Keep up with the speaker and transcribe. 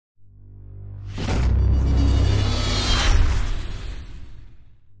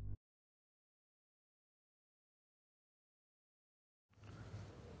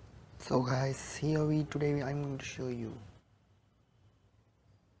So guys, today I'm going to show you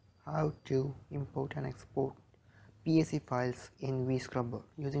how to import and export PAC files in vScrubber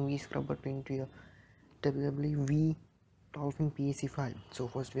using vScrubber to into your www Dolphin PAC file. So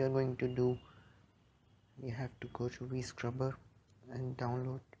first we have to go to vScrubber and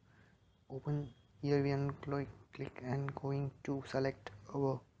download. Open here, we are click and going to select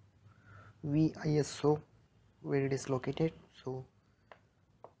our VISO where it is located. So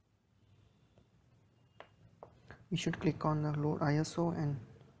we should click on the load ISO and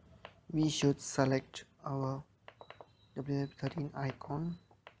we should select our WF13 icon.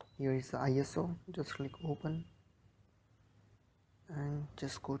 Here is the ISO. Just click open and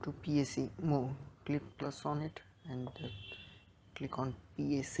just go to PAC mode. Click plus on it and click on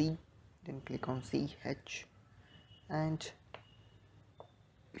PAC, then click on CH. And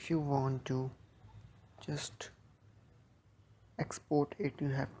if you want to just export it, you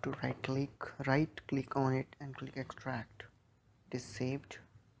have to right click on it and click extract. It is saved.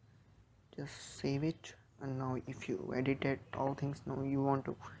 Just save it. And now if you edited all things, now you want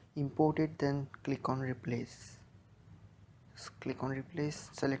to import it, then click on replace. Just click on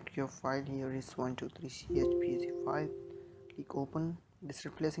replace, select your file. Here is 123ch file. Click open. This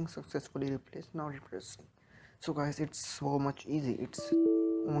replacing successfully replaced. Now refreshing. So guys, it's so much easy. It's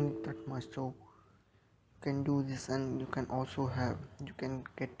only that much. So you can do this, and you can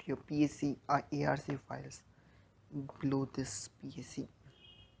get your PAC ARC files below this PAC.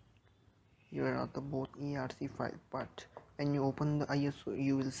 Here are the both ARC file, but when you open the ISO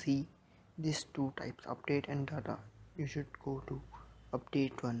you will see these two types, update and data. You should go to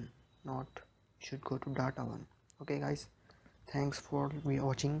update one, not you should go to data one. Okay guys, thanks for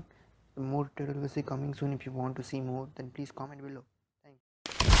watching. More tutorials will be coming soon. If you want to see more, then please comment below.